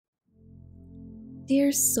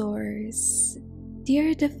Dear Source,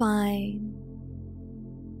 dear Divine,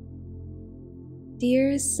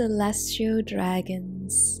 dear Celestial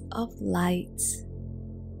Dragons of Light,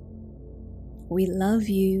 we love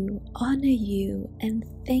you, honor you, and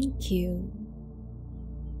thank you.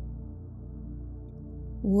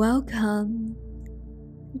 Welcome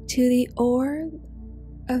to the Orb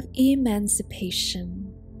of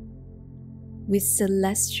Emancipation with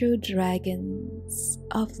Celestial Dragons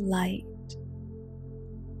of Light.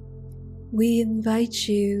 We invite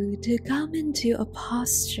you to come into a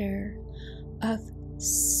posture of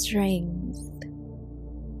strength,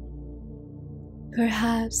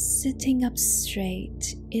 perhaps sitting up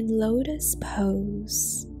straight in lotus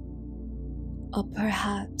pose, or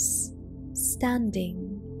perhaps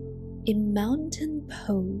standing in mountain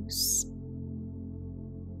pose.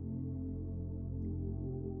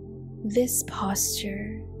 This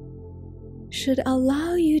posture should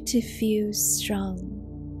allow you to feel strong,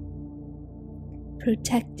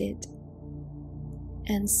 protected,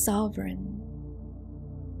 and sovereign.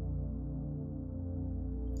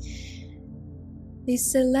 The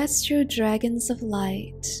Celestial Dragons of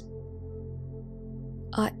Light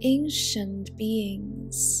are ancient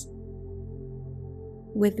beings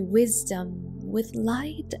with wisdom, with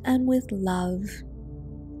light, and with love,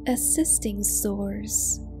 assisting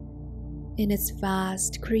Source in its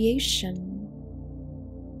vast creation.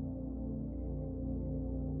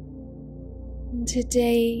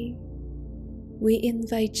 Today, we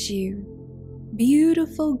invite you,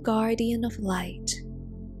 beautiful guardian of light,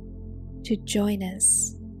 to join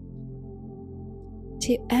us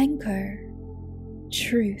to anchor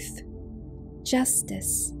truth,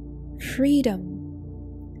 justice, freedom,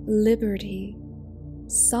 liberty,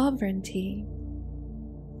 sovereignty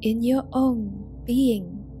in your own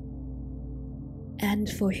being and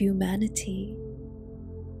for humanity.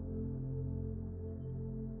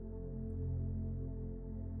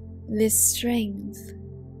 This strength,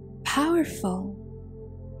 powerful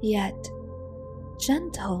yet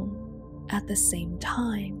gentle at the same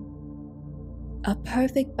time, a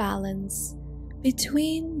perfect balance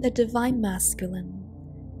between the divine masculine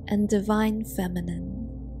and divine feminine.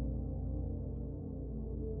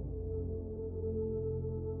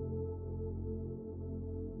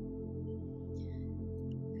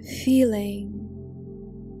 Feeling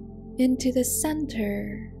into the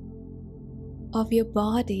center of your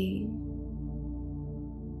body,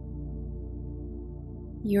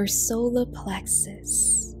 your solar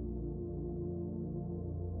plexus,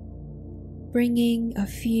 bringing a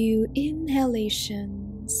few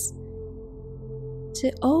inhalations to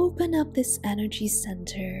open up this energy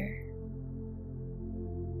center.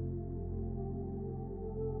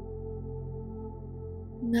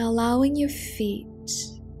 And allowing your feet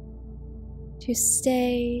to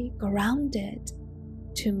stay grounded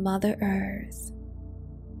to Mother Earth.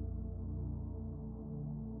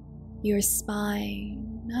 Your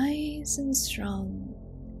spine nice and strong.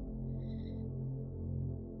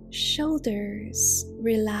 Shoulders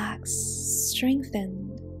relaxed,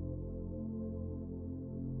 strengthened.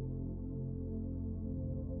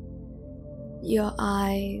 Your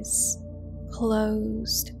eyes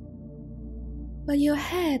closed, but your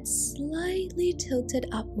head slightly tilted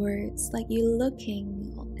upwards like you're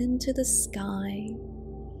looking into the sky.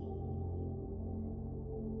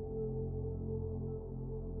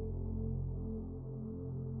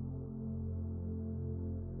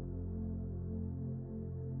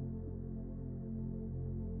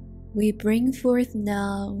 We bring forth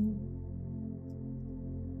now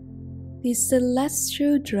the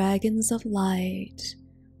Celestial Dragons of Light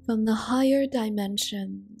from the higher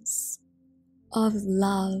dimensions of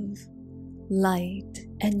love, light,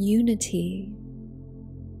 and unity.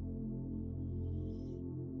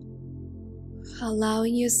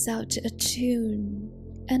 Allowing yourself to attune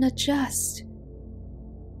and adjust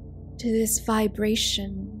to this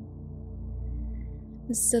vibration.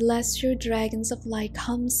 The Celestial Dragons of Light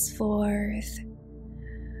comes forth,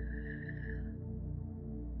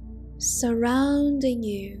 surrounding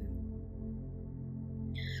you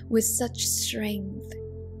with such strength.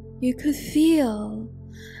 You could feel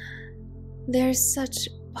there's such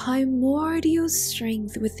primordial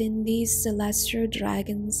strength within these Celestial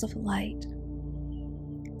Dragons of Light.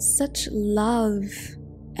 Such love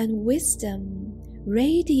and wisdom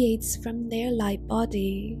radiates from their light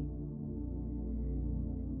body.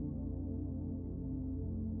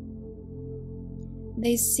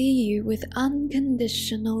 They see you with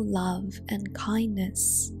unconditional love and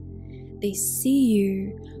kindness. They see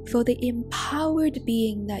you for the empowered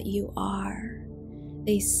being that you are.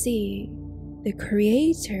 They see the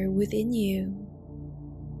Creator within you.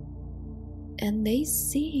 and they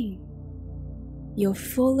see your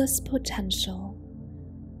fullest potential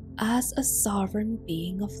as a sovereign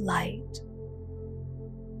being of light.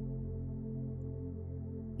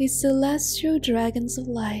 The celestial dragons of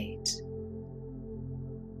light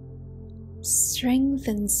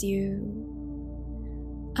strengthens you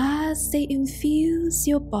as they infuse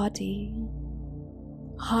your body,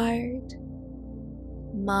 heart,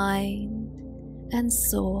 mind, and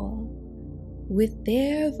soul with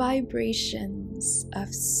their vibrations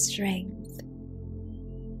of strength,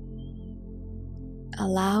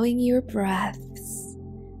 allowing your breaths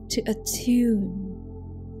to attune,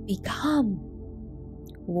 become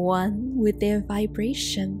one with their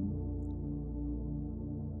vibration.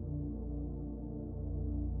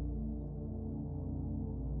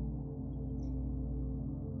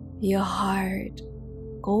 Your heart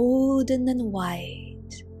golden and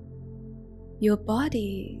white, your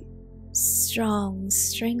body strong,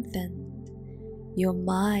 strengthened, your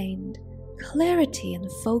mind clarity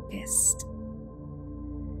and focused,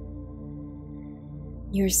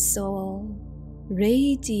 your soul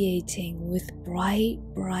radiating with bright,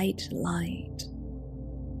 bright light.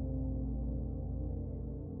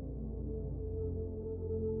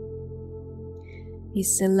 The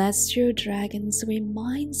celestial dragons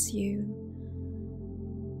reminds you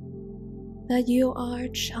that you are a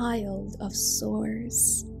child of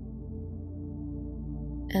Source,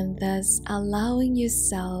 and thus allowing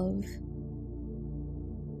yourself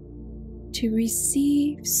to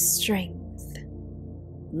receive strength,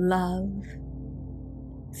 love,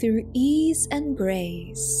 through ease and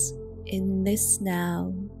grace in this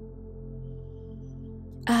now.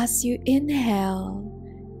 As you inhale,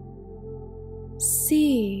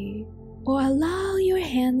 see or allow your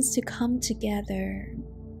hands to come together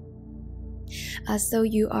as though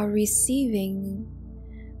you are receiving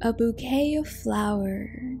a bouquet of flower.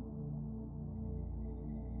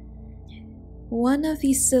 One of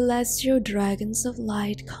these celestial dragons of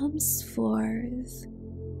light comes forth,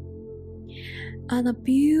 and a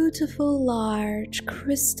beautiful large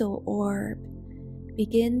crystal orb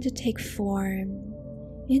begin to take form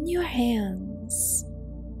in your hands.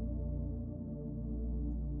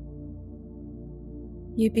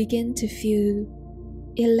 You begin to feel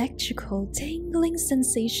electrical tingling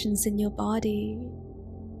sensations in your body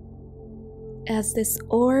as this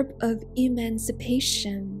orb of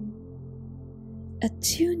emancipation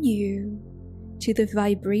attune you to the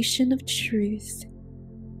vibration of truth,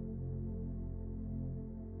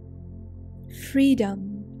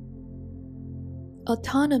 freedom,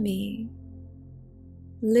 autonomy,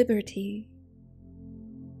 liberty,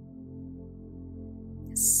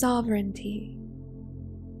 sovereignty.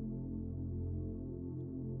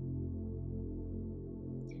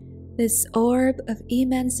 This orb of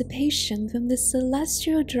emancipation from the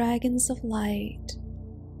celestial dragons of light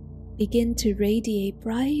begin to radiate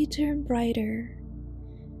brighter and brighter,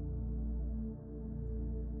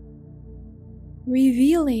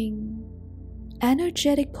 revealing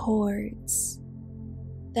energetic cords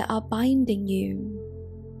that are binding you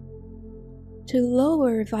to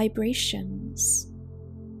lower vibrations.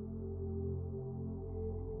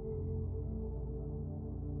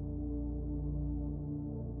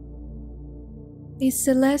 These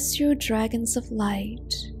celestial dragons of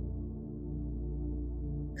light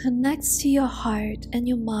connects to your heart and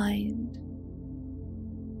your mind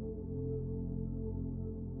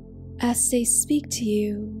as they speak to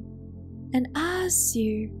you and ask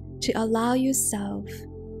you to allow yourself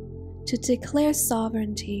to declare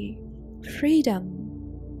sovereignty, freedom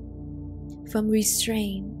from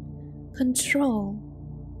restraint, control,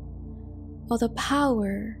 or the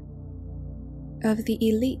power of the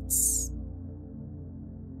elites.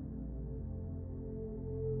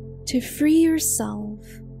 To free yourself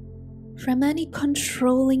from any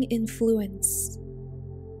controlling influence,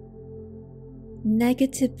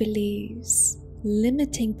 negative beliefs,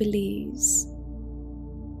 limiting beliefs.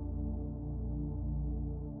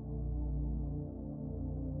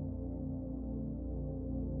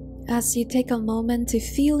 As you take a moment to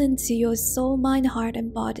feel into your soul, mind, heart,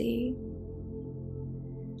 and body,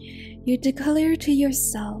 you declare to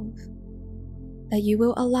yourself that you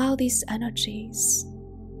will allow these energies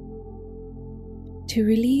to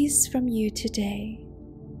release from you today,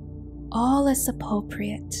 all as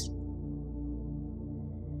appropriate.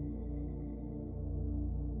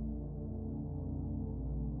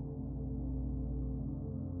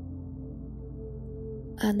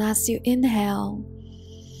 And as you inhale,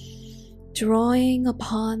 drawing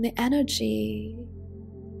upon the energy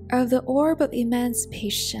of the orb of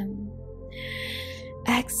emancipation,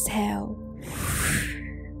 exhale,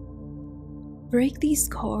 break these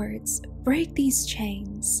cords, break these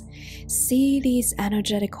chains. See these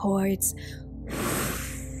energetic cords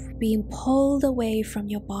being pulled away from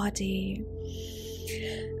your body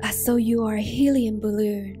as though you are a helium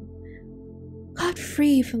balloon. Cut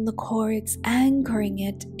free from the cords, anchoring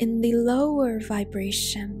it in the lower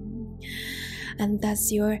vibration. And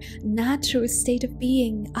thus your natural state of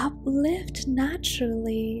being uplift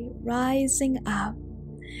naturally, rising up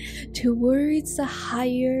towards a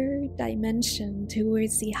higher dimension,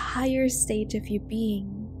 towards the higher state of your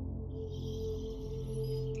being.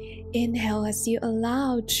 Inhale as you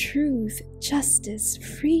allow truth, justice,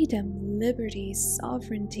 freedom, liberty,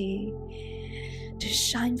 sovereignty to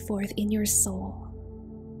shine forth in your soul,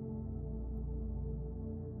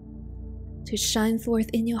 to shine forth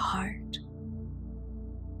in your heart,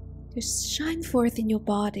 to shine forth in your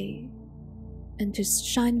body, and to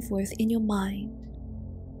shine forth in your mind.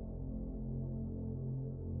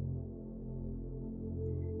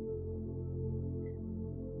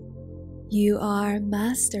 You are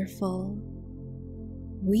masterful,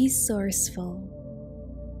 resourceful,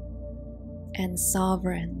 and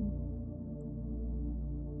sovereign.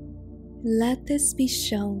 Let this be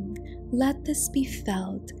shown, let this be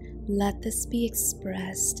felt, let this be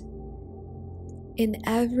expressed in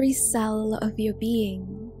every cell of your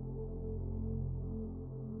being.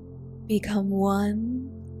 Become one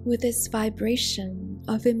with this vibration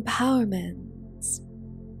of empowerment.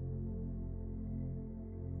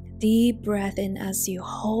 Deep breath in as you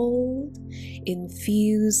hold,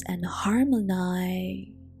 infuse, and harmonize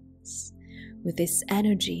with this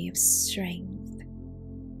energy of strength.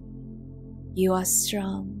 You are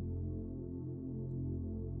strong.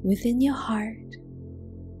 Within your heart,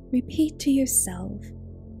 repeat to yourself,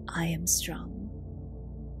 I am strong.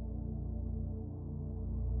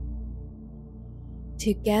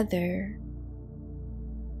 Together,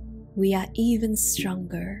 we are even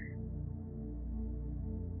stronger.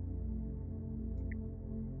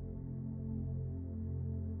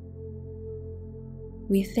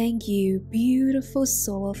 We thank you, beautiful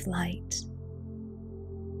soul of light,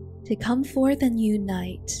 to come forth and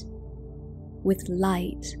unite with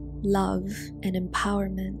light, love, and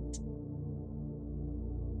empowerment.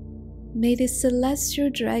 May the celestial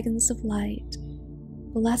dragons of light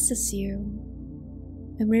blesses you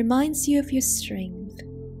and reminds you of your strength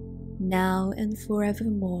now and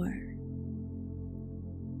forevermore.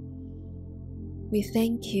 We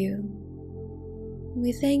thank you.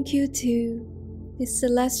 We thank you too, the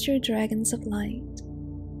celestial dragons of light.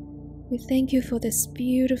 We thank you for this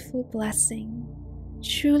beautiful blessing,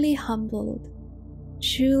 truly humbled,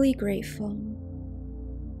 truly grateful,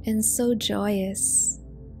 and so joyous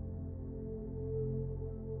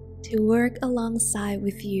to work alongside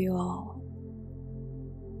with you all.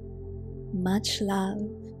 Much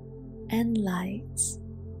love and light.